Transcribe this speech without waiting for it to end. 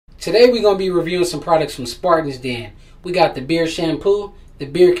Today we're going to be reviewing some products from Spartans Den. We got the beard shampoo, the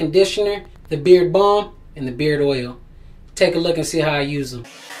beard conditioner, the beard balm, and the beard oil. Take a look and see how I use them.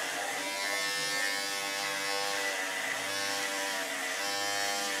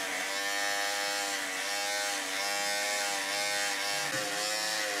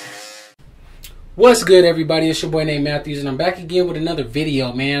 What's good, everybody? It's your boy named Matthews, and I'm back again with another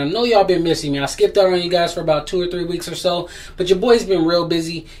video, man. I know y'all been missing me. I skipped out on you guys for about 2 or 3 weeks or so, but your boy's been real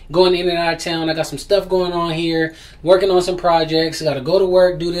busy going in and out of town. I got some stuff going on here, working on some projects. I got to go to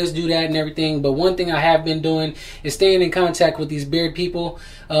work, do this, do that, and everything. But one thing I have been doing is staying in contact with these beard people,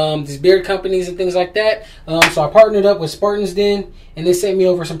 these beard companies and things like that. So I partnered up with Spartans Den, and they sent me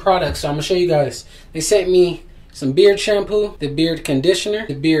over some products. So I'm going to show you guys. They sent me some beard shampoo, the beard conditioner,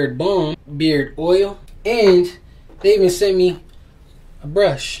 the beard balm, beard oil, and they even sent me a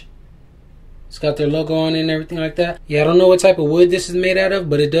brush. It's got their logo on it and everything like that. Yeah, I don't know what type of wood this is made out of,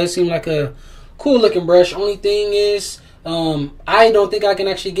 but it does seem like a cool looking brush. Only thing is, I don't think I can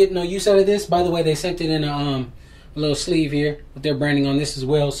actually get no use out of this. By the way, they sent it in a little sleeve here with their branding on this as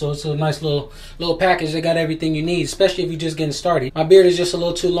well, so it's a nice little package. They got everything you need, especially if you're just getting started. My beard is just a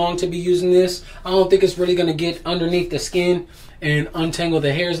little too long to be using this. I don't think it's really going to get underneath the skin and untangle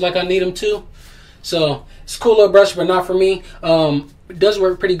the hairs like I need them to. So it's a cool little brush, but not for me. It does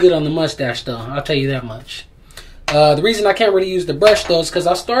work pretty good on the mustache though, I'll tell you that much. The reason I can't really use the brush though is because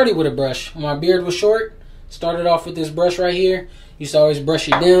I started with a brush when my beard was short. Started off with this brush right here. Used to always brush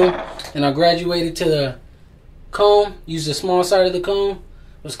it down, and I graduated to the comb, used the small side of the comb,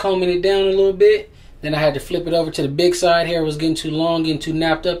 was combing it down a little bit. Then I had to flip it over to the big side. Hair was getting too long, getting too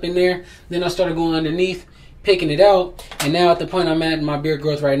napped up in there. Then I started going underneath, picking it out, and now at the point I'm at in my beard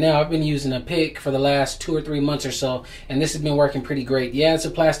growth right now, I've been using a pick for the last 2 or 3 months or so, and this has been working pretty great. Yeah, it's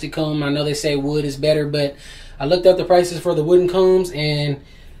a plastic comb. I know they say wood is better, but I looked up the prices for the wooden combs, and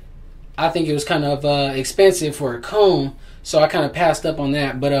I think it was kind of expensive for a comb. So I kind of passed up on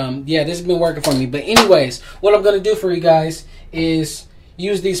that. But yeah, this has been working for me. But anyways, what I'm going to do for you guys is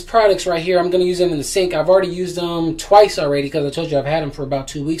use these products right here. I'm going to use them in the sink. I've already used them twice already because I told you I've had them for about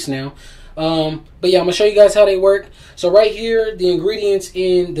 2 weeks now. But yeah, I'm going to show you guys how they work. So right here, the ingredients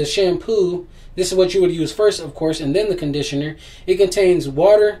in the shampoo. This is what you would use first, of course, and then the conditioner. It contains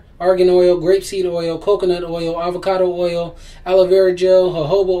water, argan oil, grapeseed oil, coconut oil, avocado oil, aloe vera gel,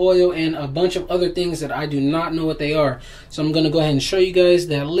 jojoba oil, and a bunch of other things that I do not know what they are. So I'm going to go ahead and show you guys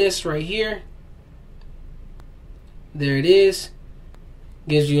that list right here. There it is.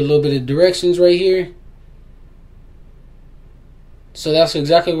 Gives you a little bit of directions right here. So that's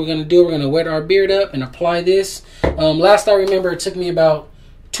exactly what we're going to do. We're going to wet our beard up and apply this. Last I remember, it took me about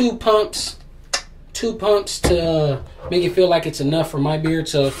 2 pumps to make it feel like it's enough for my beard.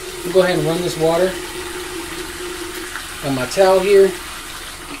 So I'll go ahead and run this water on my towel here.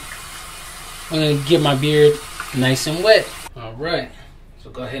 I'm going to get my beard nice and wet. All right,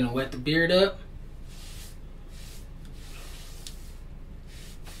 so go ahead and wet the beard up.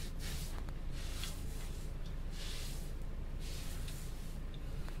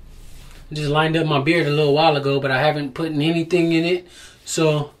 I just lined up my beard a little while ago, but I haven't put anything in it.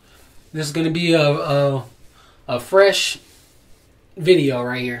 So this is going to be a fresh video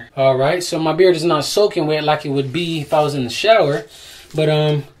right here. All right, so my beard is not soaking wet like it would be if I was in the shower, but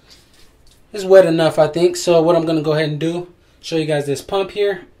it's wet enough, I think. So what I'm going to go ahead and do, show you guys this pump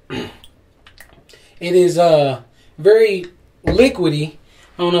here. It is very liquidy.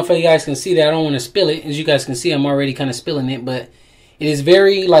 I don't know if you guys can see that. I don't want to spill it. As you guys can see, I'm already kind of spilling it, but it is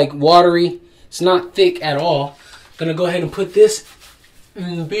very like watery. It's not thick at all. I'm going to go ahead and put this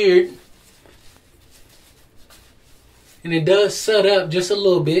in the beard. And it does set up just a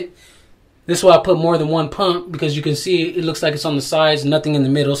little bit. This is why I put more than one pump, because you can see it looks like it's on the sides, nothing in the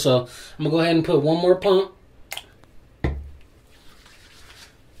middle. So I'm going to go ahead and put one more pump.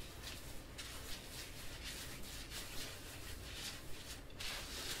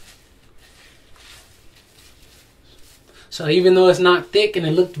 So even though it's not thick and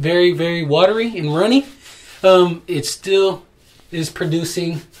it looked very, very watery and runny, it still is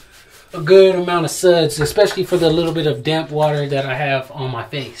producing a good amount of suds, especially for the little bit of damp water that I have on my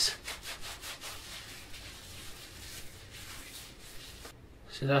face.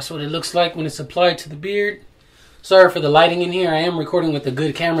 So that's what it looks like when it's applied to the beard. Sorry for the lighting in here. I am recording with a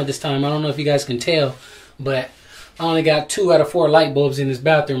good camera this time. I don't know if you guys can tell, but I only got 2 out of 4 light bulbs in this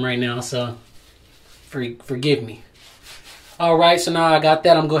bathroom right now, so forgive me. All right, so now I got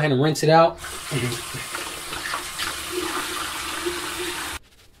that. I'm going to go ahead and rinse it out.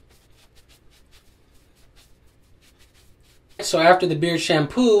 So after the beard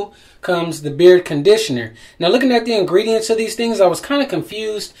shampoo comes the beard conditioner. Now looking at the ingredients of these things, I was kind of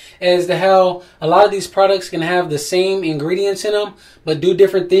confused as to how a lot of these products can have the same ingredients in them but do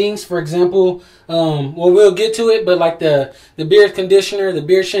different things. For example, well, we'll get to it, but like the beard conditioner, the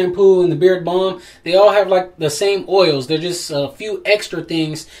beard shampoo, and the beard balm, they all have like the same oils. They're just a few extra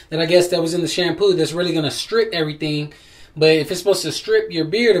things that I guess that was in the shampoo that's really going to strip everything. But if it's supposed to strip your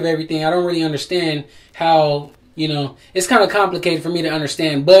beard of everything, I don't really understand how, you know, it's kind of complicated for me to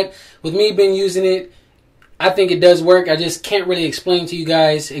understand. But with me been using it, I think it does work. I just can't really explain to you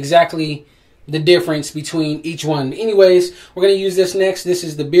guys exactly the difference between each one. Anyways, we're going to use this next. This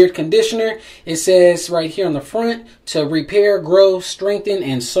is the beard conditioner. It says right here on the front to repair, grow, strengthen,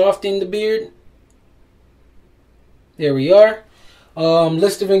 and soften the beard. There we are.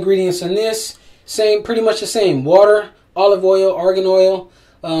 List of ingredients in this. Same, pretty much the same. Water, olive oil, argan oil,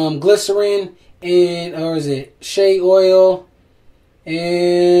 glycerin, and, or is it shea oil,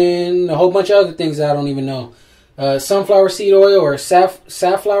 and a whole bunch of other things I don't even know. Sunflower seed oil or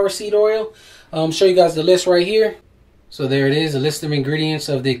safflower seed oil. Show you guys the list right here. So there it is, a list of ingredients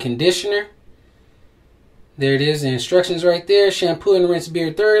of the conditioner. There it is, the instructions right there. Shampoo and rinse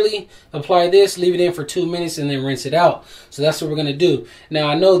beard thoroughly. Apply this, leave it in for 2 minutes, and then rinse it out. So that's what we're going to do. Now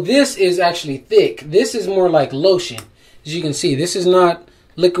I know this is actually thick. This is more like lotion. As you can see, this is not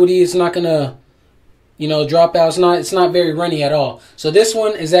liquidy. It's not going to, you know, drop out. It's not very runny at all. So this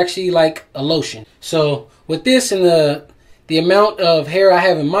one is actually like a lotion. So with this and the amount of hair I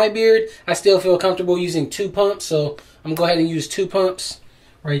have in my beard, I still feel comfortable using 2 pumps. So I'm going to go ahead and use 2 pumps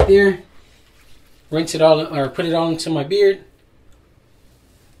right there. Rinse it all, or put it all into my beard.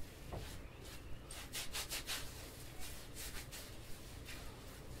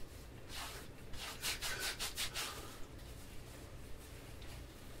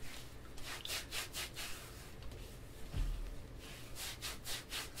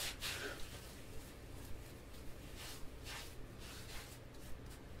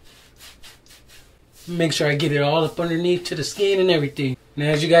 Make sure I get it all up underneath to the skin and everything. Now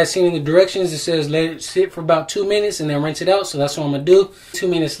as you guys seen in the directions, it says let it sit for about 2 minutes and then rinse it out. So that's what I'm going to do. 2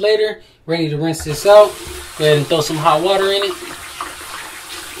 minutes later, ready to rinse this out. Go ahead and throw some hot water in it.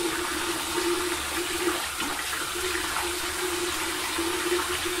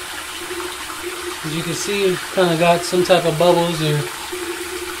 As you can see, kind of got some type of bubbles or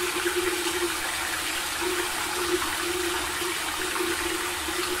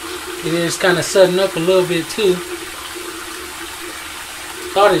it is kind of sudden up a little bit too.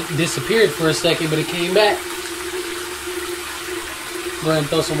 Thought it disappeared for a second, but it came back. Go ahead and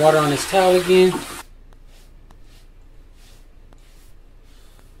throw some water on this towel again.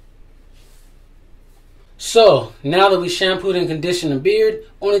 So now that we shampooed and conditioned the beard,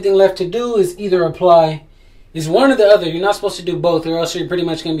 only thing left to do is either apply, is one or the other. You're not supposed to do both, or else you're pretty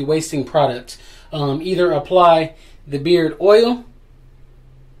much going to be wasting product. Either apply the beard oil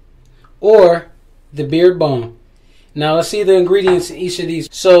or the beard balm. Now let's see the ingredients in each of these.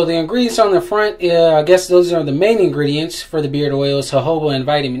 So the ingredients on the front, I guess those are the main ingredients for the beard oil, is jojoba and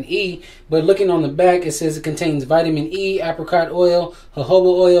vitamin E. But looking on the back, it says it contains vitamin E, apricot oil,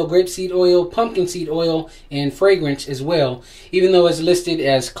 jojoba oil, grapeseed oil, pumpkin seed oil, and fragrance as well. Even though it's listed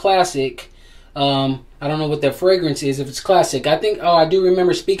as classic, I don't know what that fragrance is if it's classic. I think, I do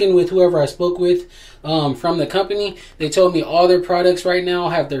remember speaking with whoever I spoke with from the company. They told me all their products right now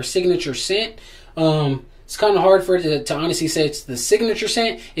have their signature scent. It's kind of hard for it to honestly say it's the signature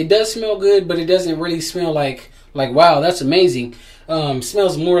scent. It does smell good, but it doesn't really smell like wow, that's amazing.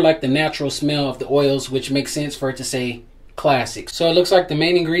 Smells more like the natural smell of the oils, which makes sense for it to say classic. So it looks like the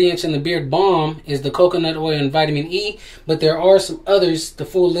main ingredients in the beard balm is the coconut oil and vitamin E, but there are some others. The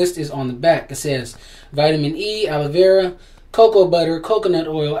full list is on the back. It says vitamin E, aloe vera, cocoa butter, coconut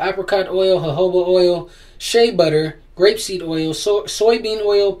oil, apricot oil, jojoba oil, shea butter, grapeseed oil, soybean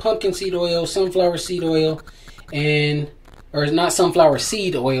oil, pumpkin seed oil, sunflower seed oil, and, or not sunflower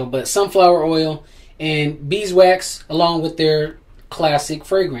seed oil, but sunflower oil, and beeswax, along with their classic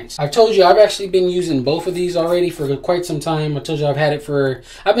fragrance. I've told you I've actually been using both of these already for quite some time. I told you I've had it for,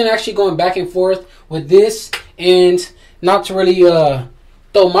 I've been actually going back and forth with this, and not to really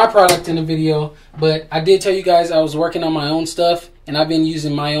throw my product in the video, but I did tell you guys I was working on my own stuff, and I've been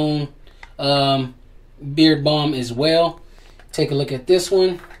using my own beard balm as well. Take a look at this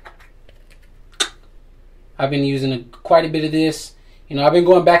one. I've been using quite a bit of this. You know, I've been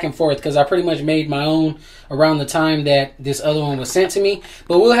going back and forth because I pretty much made my own around the time that this other one was sent to me.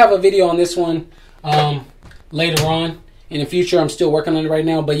 But we'll have a video on this one later on in the future. I'm still working on it right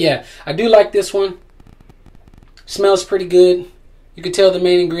now. But yeah, I do like this one. Smells pretty good. You can tell the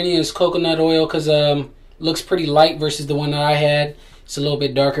main ingredient is coconut oil because looks pretty light versus the one that I had. It's a little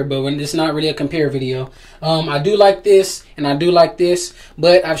bit darker, but when it's not really a compare video. I do like this and I do like this,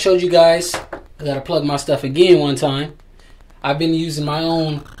 but I've showed you guys. I gotta plug my stuff again one time. I've been using my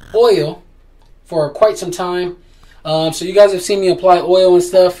own oil for quite some time. So you guys have seen me apply oil and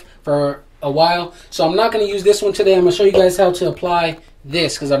stuff for a while. So I'm not going to use this one today. I'm going to show you guys how to apply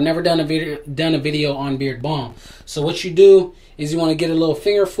this because I've never done a video on beard balm. So what you do is you want to get a little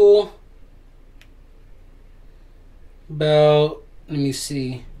finger full. About, let me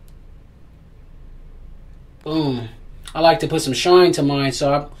see. Boom. I like to put some shine to mine,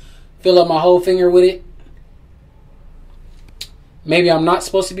 so I fill up my whole finger with it. Maybe I'm not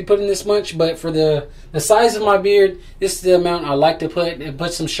supposed to be putting this much, but for the size of my beard, this is the amount I like to put. It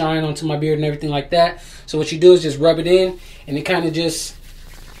puts some shine onto my beard and everything like that. So what you do is just rub it in, and it kind of just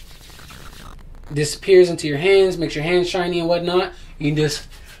disappears into your hands, makes your hands shiny and whatnot. You can just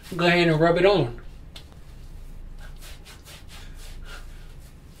go ahead and rub it on.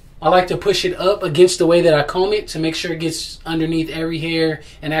 I like to push it up against the way that I comb it to make sure it gets underneath every hair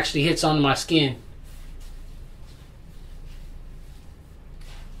and actually hits onto my skin.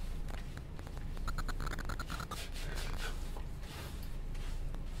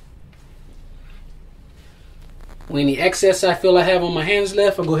 Any excess I feel I have on my hands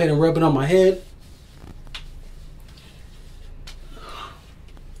left, I'll go ahead and rub it on my head.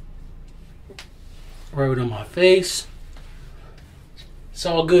 Rub it on my face. It's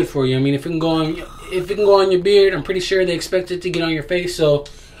all good for you. I mean, if it can go on your beard, I'm pretty sure they expect it to get on your face. So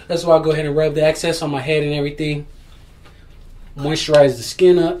that's why I go ahead and rub the excess on my head and everything. Moisturize the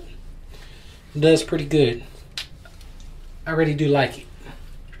skin up. It does pretty good. I really do like it.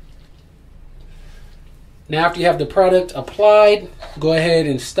 Now after you have the product applied, go ahead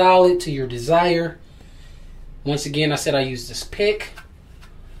and style it to your desire. Once again, I said I use this pick.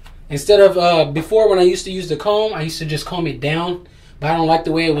 Instead of, before when I used to use the comb, I used to just comb it down. But I don't like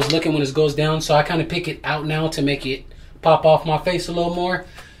the way it was looking when it goes down, so I kind of pick it out now to make it pop off my face a little more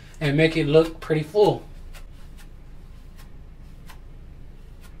and make it look pretty full.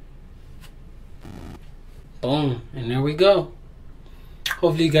 Boom, and there we go.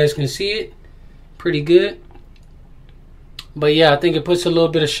 Hopefully you guys can see it. Pretty good. But yeah, I think it puts a little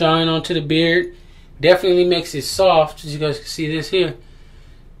bit of shine onto the beard. Definitely makes it soft, as you guys can see this here.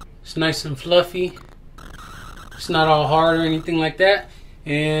 It's nice and fluffy. It's not all hard or anything like that.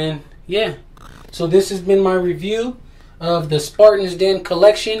 And yeah, so this has been my review of the Spartans Den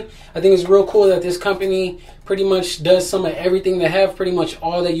collection. I think it's real cool that this company pretty much does some of everything. They have pretty much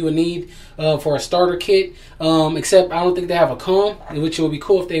all that you would need for a starter kit, except I don't think they have a comb, which would be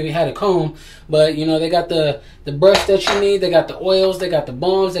cool if they had a comb. But you know, they got the brush that you need, they got the oils, they got the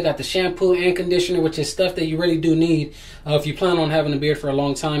balms, they got the shampoo and conditioner, which is stuff that you really do need if you plan on having a beard for a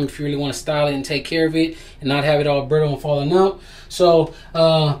long time, if you really want to style it and take care of it and not have it all brittle and falling out. So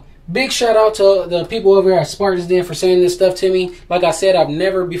big shout out to the people over here at Spartans Den for saying this stuff to me. Like I said, I've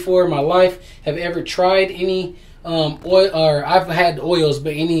never before in my life have ever tried any oil, or I've had oils,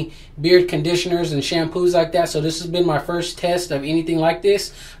 but any beard conditioners and shampoos like that. So this has been my first test of anything like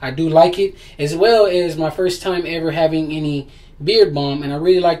this. I do like it, as well as my first time ever having any beard balm, and I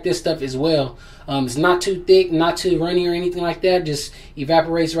really like this stuff as well. It's not too thick, not too runny or anything like that. Just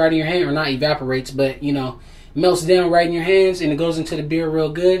evaporates right in your hand, or not evaporates, but you know, melts down right in your hands, and it goes into the beard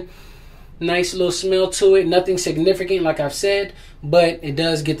real good. Nice little smell to it. Nothing significant, like I've said, but it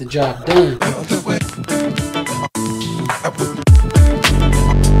does get the job done.